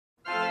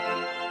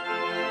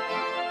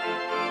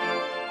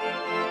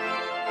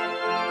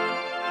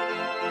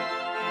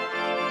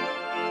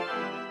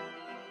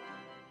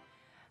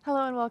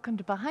welcome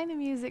to Behind the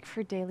Music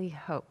for Daily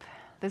Hope.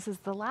 This is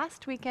the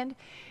last weekend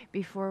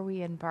before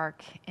we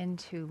embark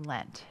into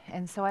Lent.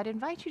 And so I'd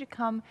invite you to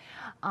come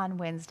on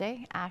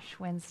Wednesday, Ash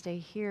Wednesday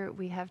here.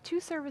 We have two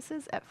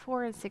services at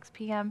 4 and 6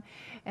 p.m.,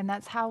 and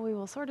that's how we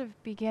will sort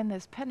of begin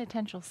this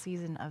penitential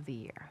season of the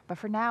year. But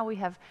for now, we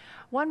have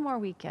one more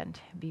weekend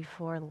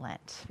before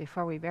Lent,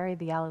 before we bury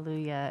the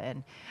Alleluia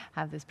and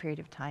have this period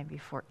of time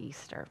before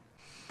Easter.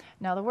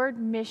 Now, the word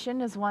mission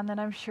is one that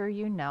I'm sure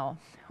you know.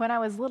 When I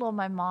was little,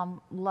 my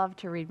mom loved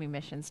to read me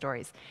mission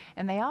stories,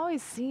 and they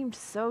always seemed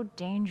so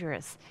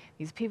dangerous.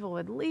 These people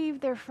would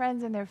leave their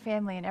friends and their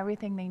family and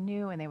everything they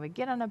knew, and they would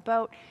get on a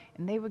boat,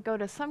 and they would go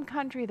to some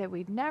country that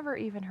we'd never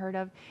even heard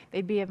of.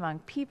 They'd be among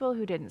people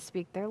who didn't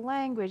speak their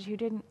language, who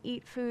didn't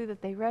eat food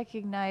that they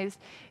recognized.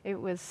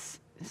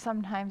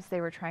 Sometimes they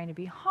were trying to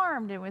be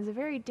harmed. It was a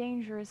very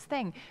dangerous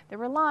thing. There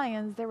were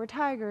lions, there were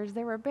tigers,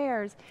 there were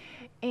bears,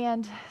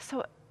 and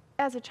so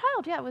as a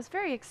child, yeah, it was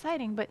very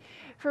exciting, but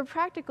for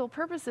practical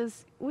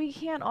purposes, we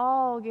can't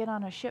all get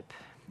on a ship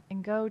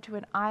and go to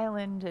an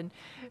island and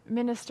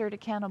minister to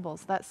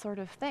cannibals, that sort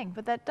of thing.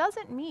 But that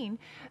doesn't mean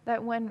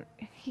that when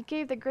he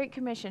gave the Great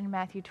Commission in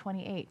Matthew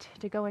 28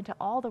 to go into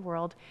all the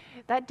world,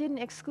 that didn't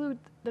exclude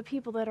the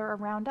people that are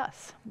around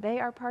us. They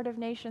are part of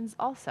nations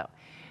also.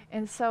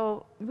 And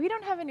so we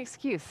don't have an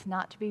excuse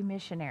not to be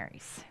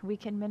missionaries. We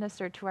can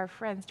minister to our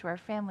friends, to our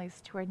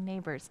families, to our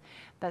neighbors.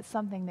 That's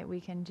something that we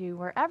can do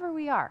wherever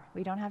we are.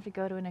 We don't have to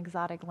go to an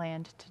exotic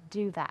land to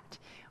do that.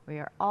 We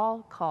are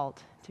all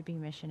called to be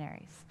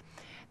missionaries.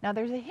 Now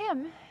there's a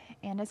hymn,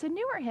 and it's a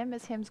newer hymn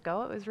as hymns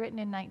go. It was written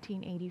in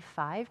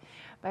 1985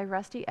 by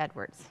Rusty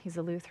Edwards. He's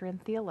a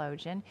Lutheran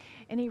theologian,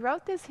 and he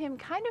wrote this hymn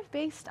kind of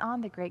based on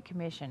the Great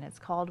Commission. It's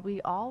called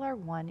 "We All Are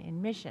One in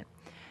Mission."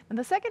 And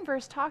the second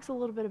verse talks a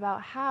little bit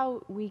about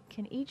how we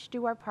can each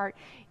do our part,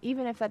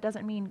 even if that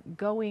doesn't mean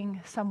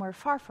going somewhere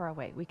far, far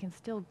away. We can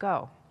still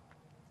go.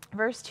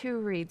 Verse 2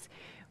 reads,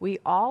 "We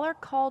all are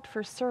called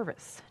for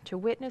service, to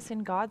witness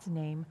in God's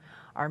name.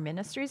 Our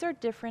ministries are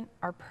different,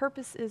 our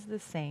purpose is the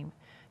same,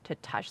 to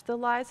touch the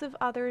lives of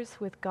others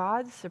with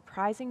God's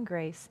surprising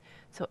grace,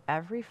 so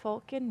every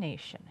folk and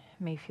nation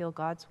may feel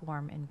God's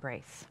warm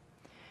embrace."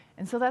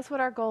 And so that's what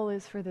our goal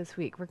is for this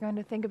week. We're going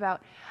to think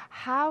about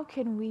how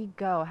can we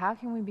go? How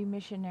can we be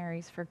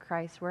missionaries for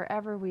Christ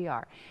wherever we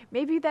are?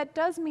 Maybe that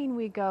does mean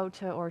we go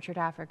to Orchard,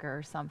 Africa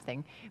or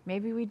something.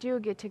 Maybe we do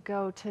get to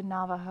go to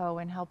Navajo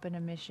and help in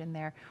a mission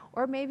there.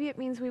 Or maybe it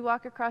means we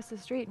walk across the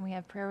street and we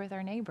have prayer with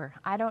our neighbor.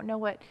 I don't know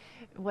what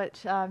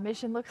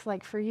mission looks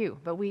like for you,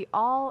 but we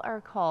all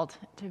are called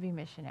to be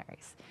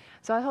missionaries.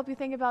 So I hope you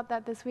think about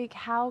that this week.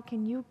 How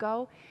can you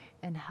go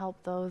and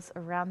help those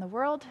around the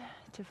world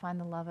to find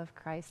the love of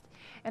Christ?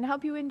 And I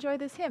hope you enjoy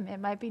this hymn. It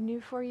might be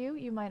new for you.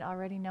 You might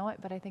already know it,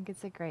 but I think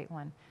it's a great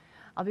one.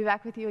 I'll be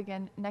back with you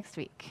again next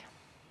week.